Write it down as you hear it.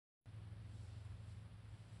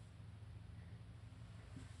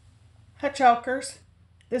Hi Chalkers,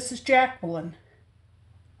 this is Jacqueline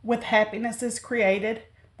with Happiness is Created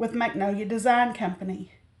with Magnolia Design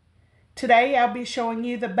Company. Today I'll be showing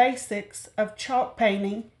you the basics of chalk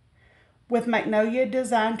painting with Magnolia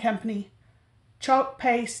Design Company chalk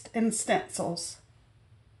paste and stencils.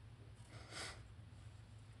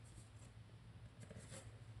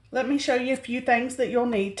 Let me show you a few things that you'll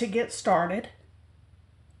need to get started.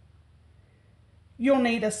 You'll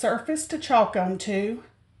need a surface to chalk onto,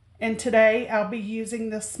 and today I'll be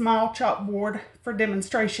using this small chalkboard for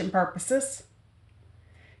demonstration purposes.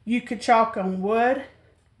 You could chalk on wood,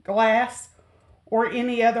 glass, or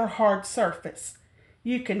any other hard surface.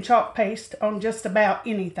 You can chalk paste on just about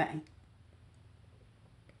anything.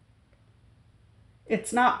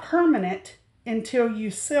 It's not permanent until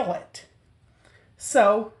you seal it.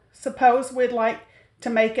 So, suppose we'd like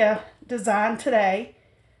to make a design today,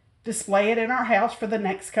 display it in our house for the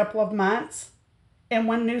next couple of months, and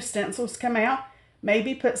when new stencils come out,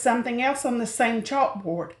 maybe put something else on the same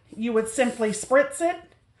chalkboard. You would simply spritz it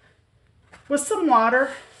with some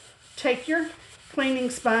water, take your cleaning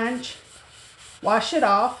sponge, wash it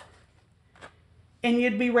off, and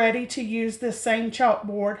you'd be ready to use this same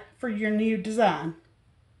chalkboard for your new design.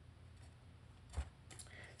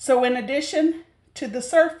 So in addition to the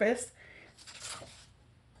surface,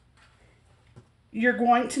 you're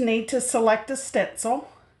going to need to select a stencil.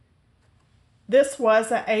 This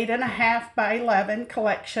was an 8.5 by 11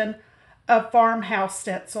 collection of farmhouse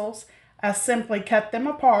stencils. I simply cut them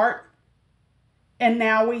apart, and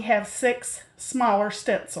now we have 6 smaller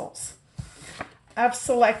stencils. I've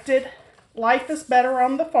selected Life is Better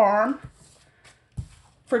on the Farm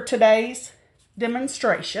for today's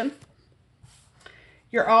demonstration.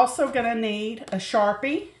 You're also going to need a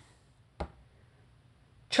Sharpie,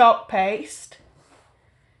 chalk paste,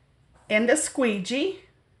 and a squeegee.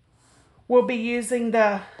 We'll be using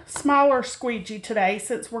the smaller squeegee today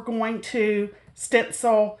since we're going to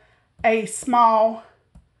stencil a small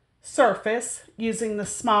surface using the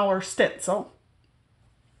smaller stencil.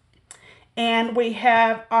 And we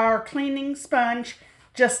have our cleaning sponge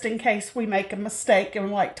just in case we make a mistake and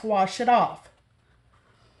like to wash it off.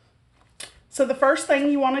 So the first thing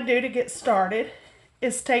you want to do to get started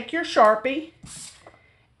is take your Sharpie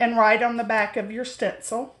and write on the back of your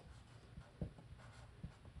stencil.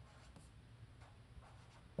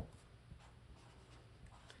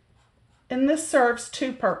 And this serves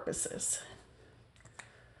 2 purposes.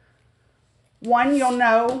 One, you'll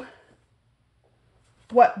know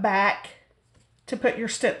what back to put your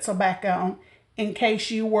stencil back on in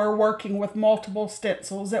case you were working with multiple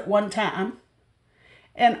stencils at one time.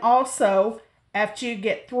 And also, after you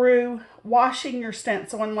get through washing your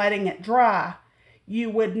stencil and letting it dry, you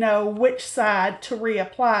would know which side to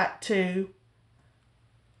reapply it to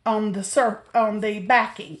on the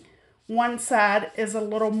backing. One side is a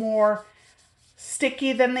little more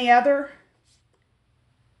sticky than the other.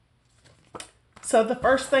 So the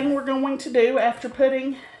first thing we're going to do after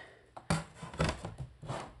putting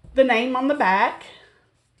the name on the back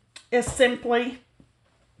is simply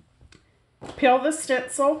peel the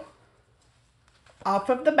stencil off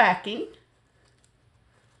of the backing.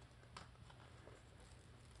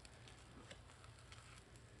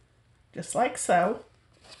 Just like so.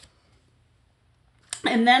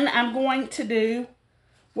 And then I'm going to do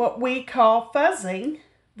what we call fuzzing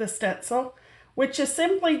the stencil, which is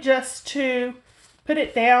simply just to put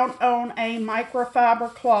it down on a microfiber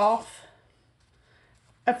cloth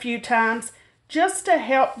a few times just to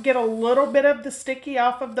help get a little bit of the sticky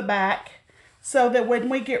off of the back so that when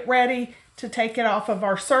we get ready to take it off of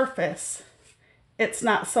our surface, it's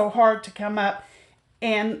not so hard to come up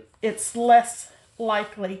and it's less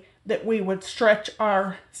likely that we would stretch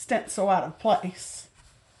our stencil out of place.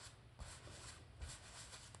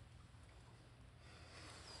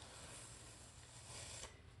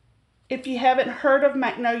 If you haven't heard of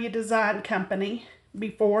Magnolia Design Company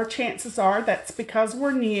before, chances are that's because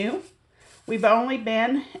we're new. We've only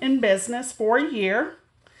been in business for a year.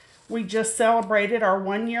 We just celebrated our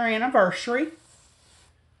 1-year anniversary.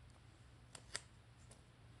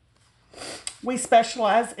 We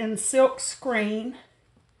specialize in silk screen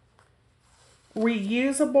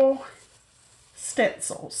reusable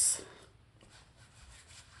stencils,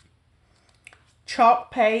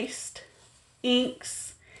 chalk paste, inks,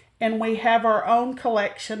 and we have our own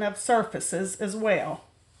collection of surfaces as well.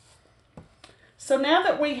 So now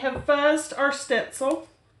that we have fuzzed our stencil,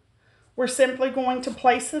 we're simply going to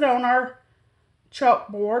place it on our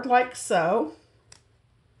chalkboard like so.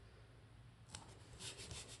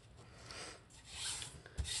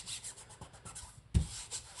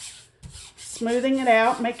 Smoothing it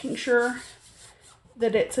out, making sure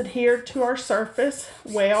that it's adhered to our surface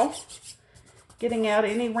well, getting out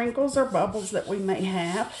any wrinkles or bubbles that we may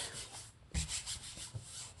have.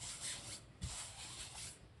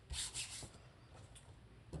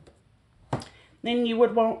 Then you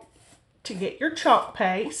would want to get your chalk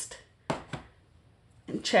paste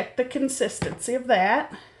and check the consistency of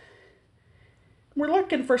that. We're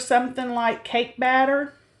looking for something like cake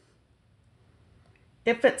batter.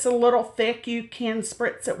 If it's a little thick, you can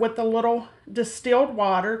spritz it with a little distilled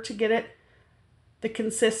water to get it the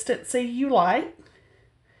consistency you like.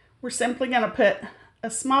 We're simply going to put a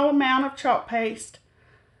small amount of chalk paste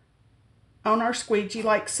on our squeegee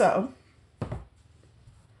like so,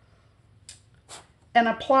 and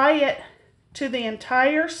apply it to the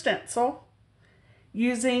entire stencil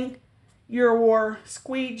using your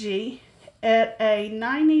squeegee at a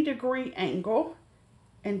 90-degree angle,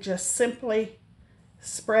 and just simply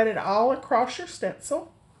spread it all across your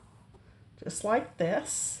stencil, just like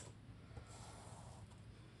this.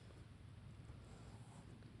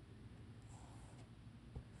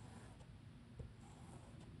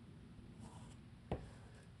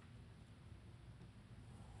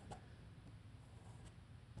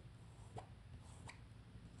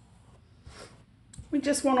 We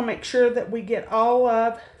just want to make sure that we get all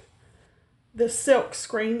of the silk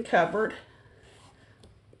screen covered.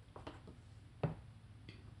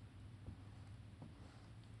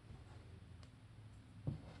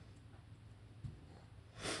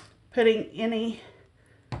 Putting any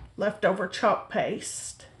leftover chalk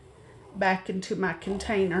paste back into my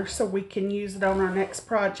container so we can use it on our next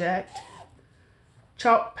project.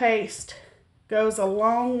 Chalk paste goes a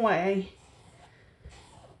long way.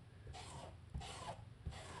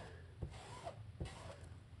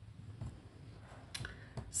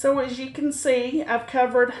 So as you can see, I've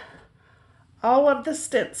covered all of the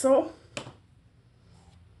stencil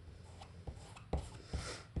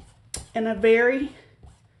in a very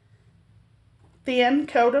thin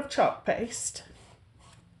coat of chalk paste.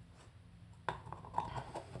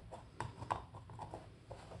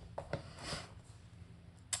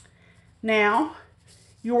 Now,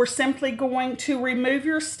 you're simply going to remove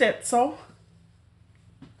your stencil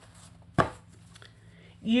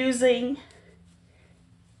using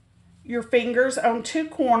your fingers on two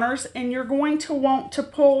corners, and you're going to want to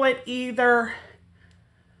pull it either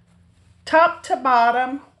top to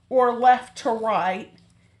bottom or left to right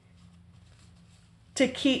to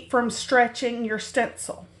keep from stretching your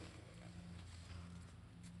stencil.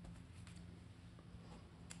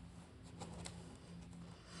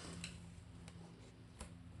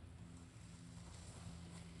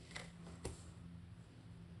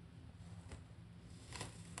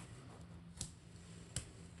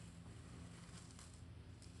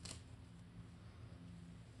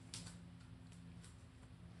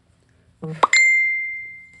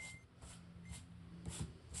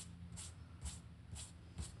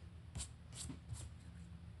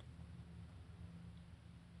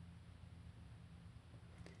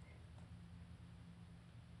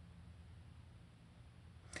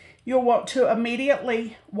 You'll want to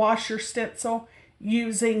immediately wash your stencil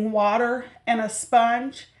using water and a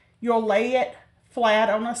sponge. You'll lay it flat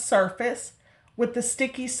on a surface with the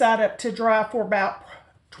sticky side up to dry for about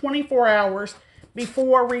 24 hours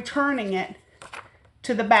before returning it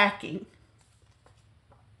to the backing.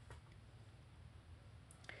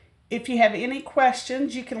 If you have any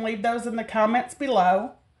questions, you can leave those in the comments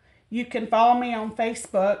below. You can follow me on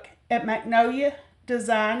Facebook at Magnolia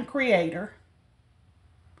Design Creator.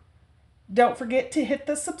 Don't forget to hit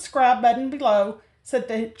the subscribe button below so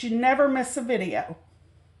that you never miss a video.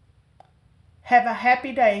 Have a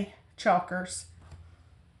happy day, chalkers.